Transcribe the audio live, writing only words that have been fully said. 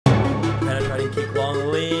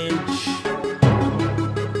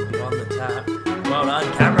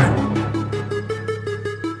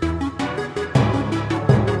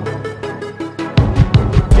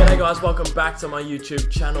welcome back to my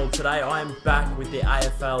YouTube channel. Today I am back with the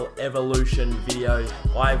AFL Evolution videos.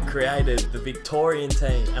 I've created the Victorian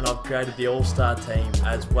team and I've created the All-Star team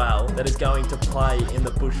as well that is going to play in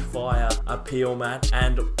the Bushfire Appeal match,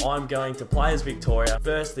 and I'm going to play as Victoria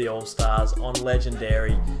versus the All-Stars on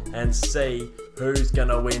Legendary and see who's going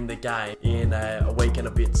to win the game in a week and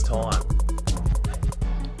a bit's time.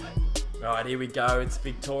 Right, here we go. It's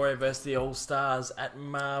Victoria versus the All-Stars at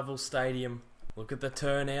Marvel Stadium. Look at the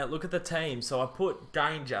turnout, look at the team. So I put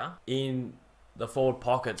Danger in the forward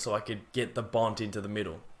pocket so I could get the Bont into the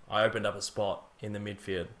middle. I opened up a spot in the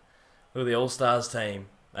midfield. Look at the All-Stars team.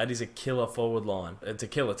 That is a killer forward line. It's a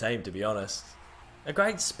killer team, to be honest. A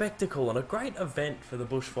great spectacle and a great event for the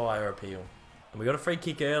Bushfire Appeal. And we got a free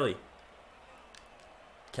kick early.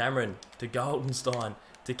 Cameron to Goldenstein,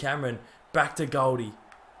 to Cameron, back to Goldie.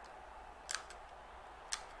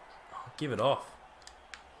 Oh, give it off.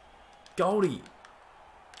 Goldie.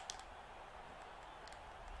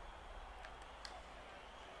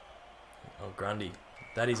 Oh, Grundy.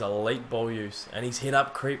 That is elite ball use. And he's hit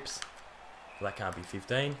up Cripps. That can't be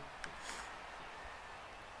 15.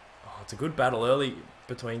 Oh, it's a good battle early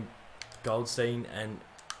between Goldstein and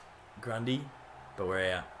Grundy. But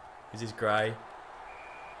we're out. Is this Gray?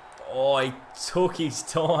 Oh, he took his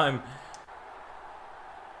time.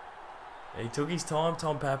 He took his time,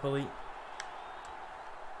 Tom Papley.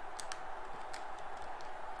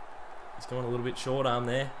 He's going a little bit short arm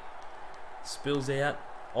there. Spills out.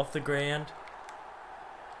 Off the ground.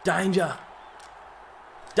 Danger.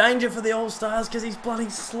 Danger for the All-Stars because he's bloody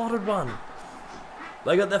slotted one.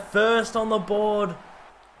 They got the first on the board.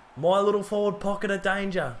 My little forward pocket of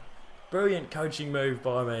danger. Brilliant coaching move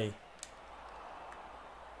by me.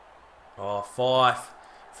 Oh, Fife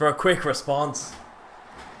for a quick response.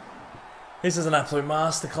 This is an absolute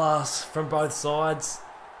masterclass from both sides.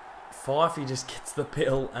 Fife, he just gets the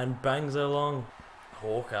pill and bangs her along.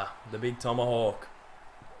 Hawker, the big tomahawk.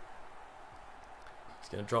 He's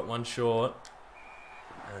going to drop one short.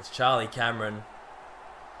 And it's Charlie Cameron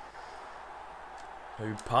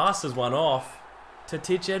who passes one off to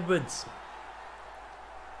Titch Edwards.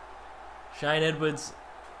 Shane Edwards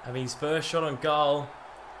having his first shot on goal.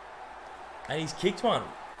 And he's kicked one.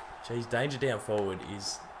 Geez, danger down forward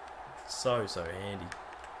is so handy.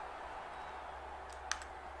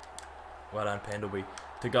 Well done, Pendlebury.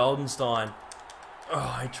 To Goldenstein.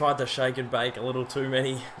 Oh, he tried to shake and bake a little too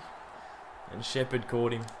many. And Shepherd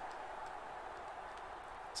caught him.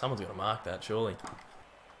 Someone's got to mark that, surely.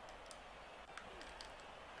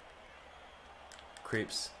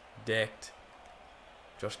 Cripps, decked.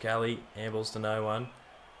 Josh Kelly, handballs to no one.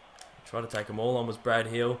 Tried to take them all on was Brad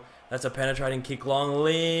Hill. That's a penetrating kick long.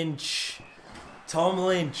 Lynch. Tom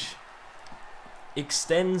Lynch.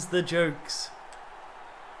 Extends the jukes.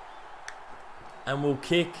 And will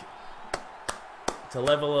kick to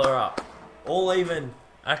level her up. All even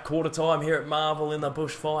at quarter time here at Marvel in the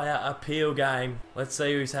Bushfire Appeal game. Let's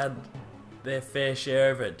see who's had their fair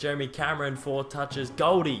share of it. Jeremy Cameron, 4 touches.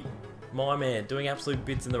 Goldie, my man, doing absolute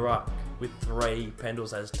bits in the ruck with 3.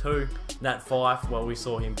 Pendles has 2. Nat Fife, well, we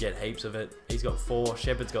saw him get heaps of it. He's got 4.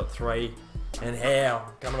 Shepherd's got 3. And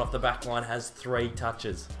Howe, coming off the back line, has 3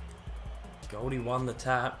 touches. Goldie won the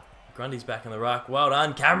tap. Grundy's back in the ruck. Well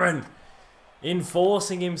done, Cameron.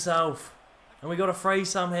 Enforcing himself. And we got a free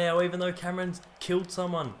somehow, even though Cameron's killed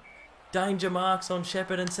someone. Danger marks on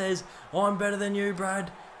Shepherd and says, I'm better than you,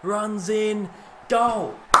 Brad. Runs in.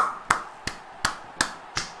 Goal.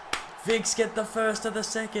 Vicks get the first of the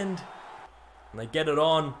second. And they get it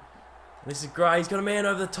on. And this is Gray. He's got a man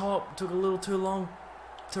over the top. Took a little too long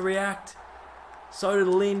to react. So did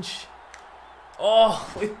Lynch. Oh,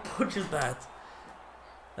 we butchered that.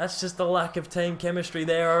 That's just the lack of team chemistry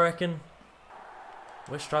there, I reckon.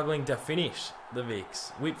 We're struggling to finish the Vicks.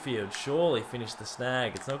 Whitfield surely finished the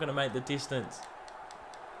snag. It's not going to make the distance.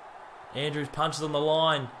 Andrews punches on the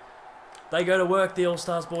line. They go to work, the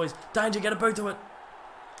All-Stars boys. Danger, get a boot to it.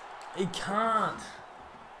 He can't.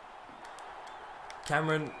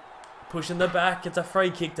 Cameron pushing the back. It's a free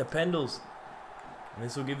kick to Pendles. And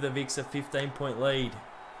this will give the Vicks a 15-point lead.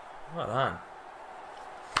 Well done.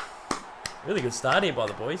 Really good start here by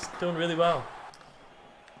the boys. Doing really well.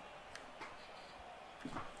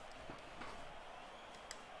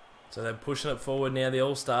 So they're pushing it forward now, the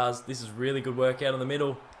All-Stars. This is really good work out in the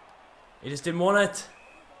middle. He just didn't want it.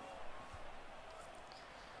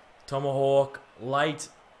 Tomahawk late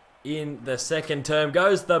in the second term.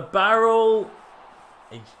 Goes the barrel.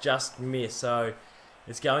 He just missed. So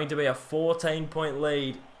it's going to be a 14-point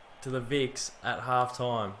lead to the Vicks at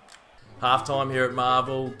halftime. Halftime here at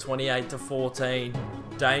Marvel, 28-14.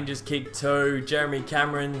 Danger's kick 2. Jeremy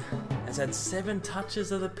Cameron has had 7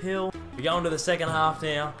 touches of the pill. We go into the second half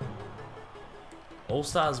now. All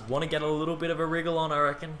Stars want to get a little bit of a wriggle on, I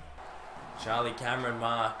reckon. Charlie Cameron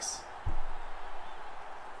marks.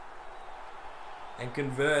 And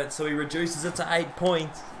converts, so he reduces it to 8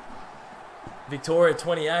 points. Victoria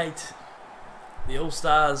 28. The All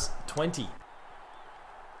Stars 20.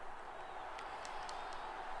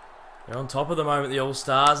 They're on top of the moment, the All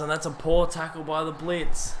Stars, and that's a poor tackle by the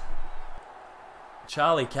Blitz.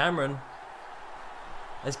 Charlie Cameron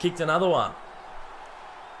has kicked another one.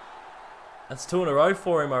 That's 2 in a row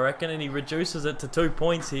for him, I reckon, and he reduces it to 2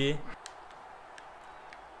 points here.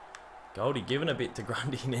 Goldie giving a bit to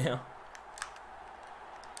Grundy now.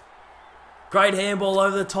 Great handball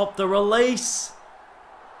over the top, the release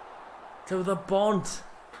to the Bont.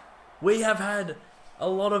 We have had a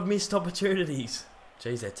lot of missed opportunities.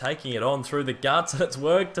 Jeez, they're taking it on through the guts, and it's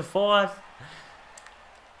worked to 5.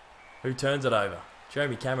 Who turns it over?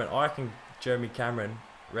 Jeremy Cameron. I reckon Jeremy Cameron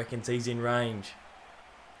reckons he's in range.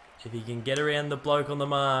 If he can get around the bloke on the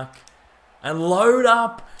mark and load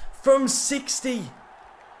up from 60.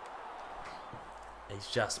 He's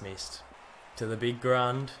just missed. To the big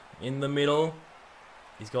Grund in the middle.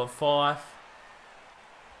 He's got 5.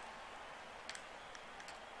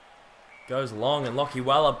 Goes long, and Lockie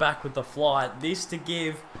Weller back with the flight. This to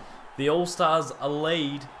give the All Stars a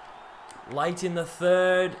lead. Late in the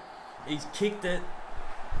third. He's kicked it.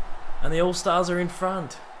 And the All Stars are in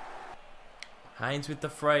front. Haynes with the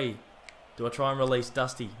free. Do I try and release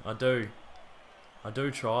Dusty? I do. I do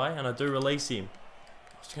try, and I do release him.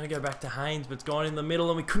 I was going to go back to Haynes, but it's gone in the middle,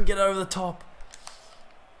 and we couldn't get it over the top.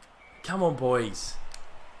 Come on, boys.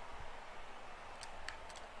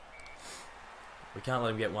 We can't let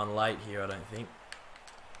him get one late here, I don't think.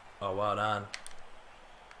 Oh, well done.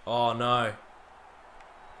 Oh, no.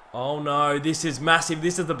 Oh, no. This is massive.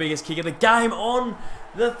 This is the biggest kick of the game on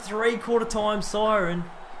the 3/4 time siren.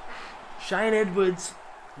 Shane Edwards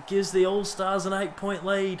gives the All Stars an 8-point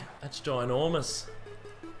lead. That's ginormous.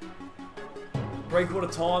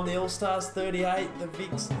 3/4 time, the All Stars 38, the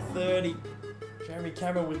Vics 30. Jeremy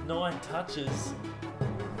Cameron with 9 touches,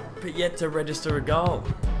 but yet to register a goal.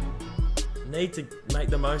 Need to make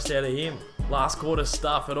the most out of him. Last quarter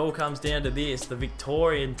stuff, it all comes down to this. The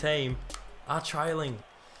Victorian team are trailing.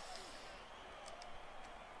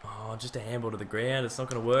 Oh, just a handball to the ground. It's not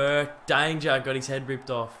going to work. Danger, got his head ripped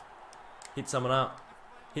off. Hit someone up.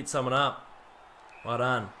 Hit someone up. Well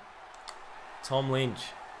done. Tom Lynch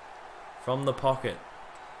from the pocket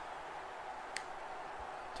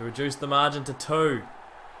to reduce the margin to 2.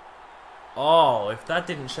 Oh, if that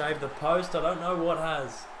didn't shave the post, I don't know what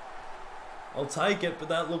has. I'll take it, but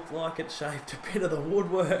that looked like it shaved a bit of the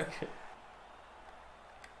woodwork.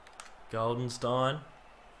 Goldenstein.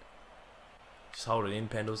 Just hold it in,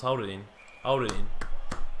 Pendles. Hold it in. Hold it in.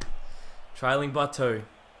 Trailing by 2.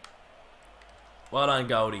 Well done,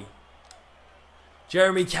 Goldie.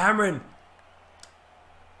 Jeremy Cameron.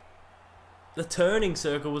 The turning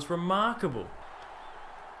circle was remarkable.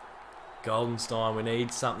 Goldenstein, we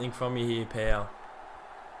need something from you here, pal.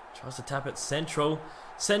 Tries to tap it central.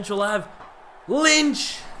 Central Ave.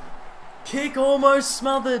 Lynch! Kick almost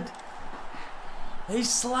smothered. He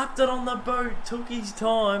slapped it on the boot. Took his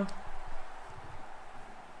time.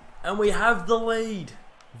 And we have the lead.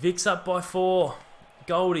 Vic's up by 4.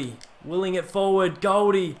 Goldie willing it forward.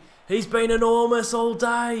 Goldie. He's been enormous all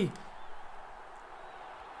day.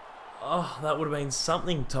 Oh, that would have been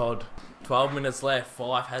something, Todd. 12 minutes left.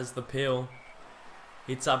 Fife has the pill.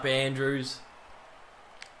 Hits up Andrews.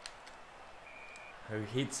 Who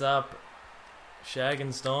hits up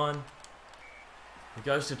Shagenstein. He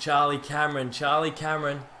goes to Charlie Cameron. Charlie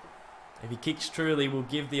Cameron, if he kicks truly, will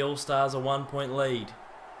give the All Stars a 1-point lead.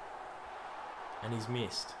 And he's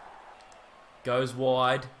missed. Goes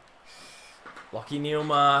wide. Lockie Neal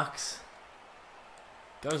marks.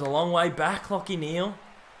 Goes a long way back, Lockie Neal.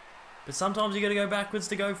 But sometimes you got to go backwards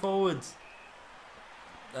to go forwards.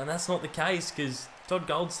 And that's not the case because Todd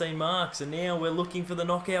Goldstein marks. And now we're looking for the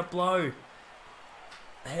knockout blow.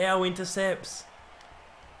 Howe intercepts.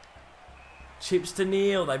 Chips to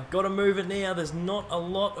Neal. They've got to move it now. There's not a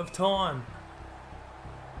lot of time.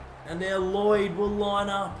 And now Lloyd will line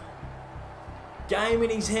up. Game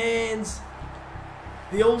in his hands.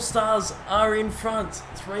 The All Stars are in front.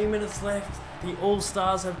 3 minutes left. The All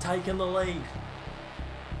Stars have taken the lead.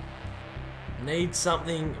 Need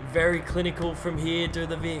something very clinical from here to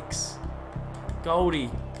the Vics.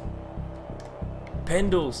 Goldie.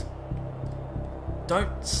 Pendles.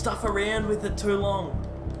 Don't stuff around with it too long.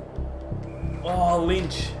 Oh,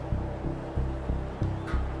 Lynch.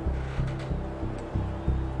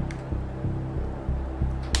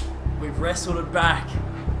 We've wrestled it back.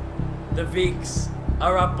 The Vics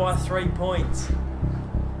are up by 3 points.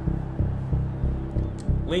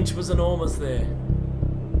 Lynch was enormous there.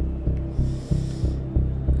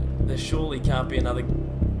 There surely can't be another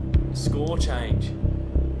score change.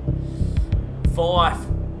 Fife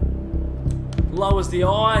lowers the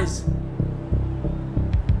eyes.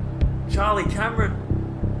 Charlie Cameron.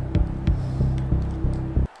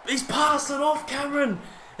 He's passed it off, Cameron,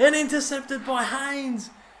 and intercepted by Haynes.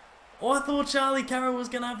 I thought Charlie Cameron was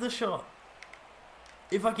going to have the shot.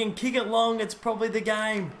 If I can kick it long, it's probably the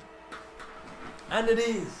game. And it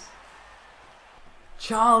is.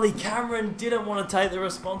 Charlie Cameron didn't want to take the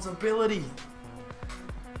responsibility.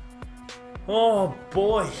 Oh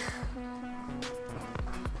boy.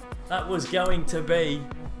 That was going to be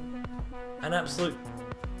an absolute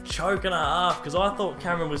choke and a half, because I thought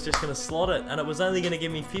Cameron was just going to slot it and it was only going to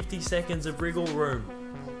give me 50 seconds of wriggle room.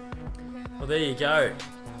 Well, there you go.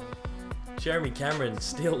 Jeremy Cameron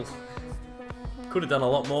still could have done a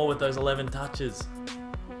lot more with those 11 touches.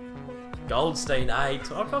 Goldstein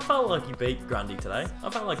 8. I felt like he beat Grundy today. I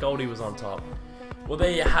felt like Goldie was on top. Well,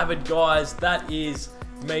 there you have it, guys. That is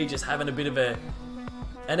me just having a bit of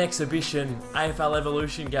an exhibition AFL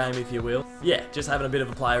Evolution game, if you will. Yeah, just having a bit of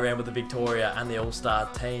a play around with the Victoria and the All-Star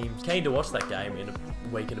teams. Keen to watch that game in a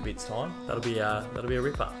week and a bit's time. That'll be a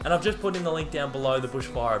ripper. And I've just put in the link down below, the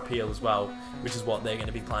Bushfire Appeal as well, which is what they're going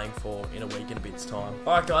to be playing for in a week and a bit's time.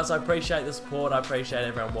 Alright guys, I appreciate the support, I appreciate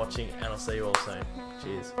everyone watching, and I'll see you all soon.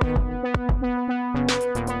 Cheers.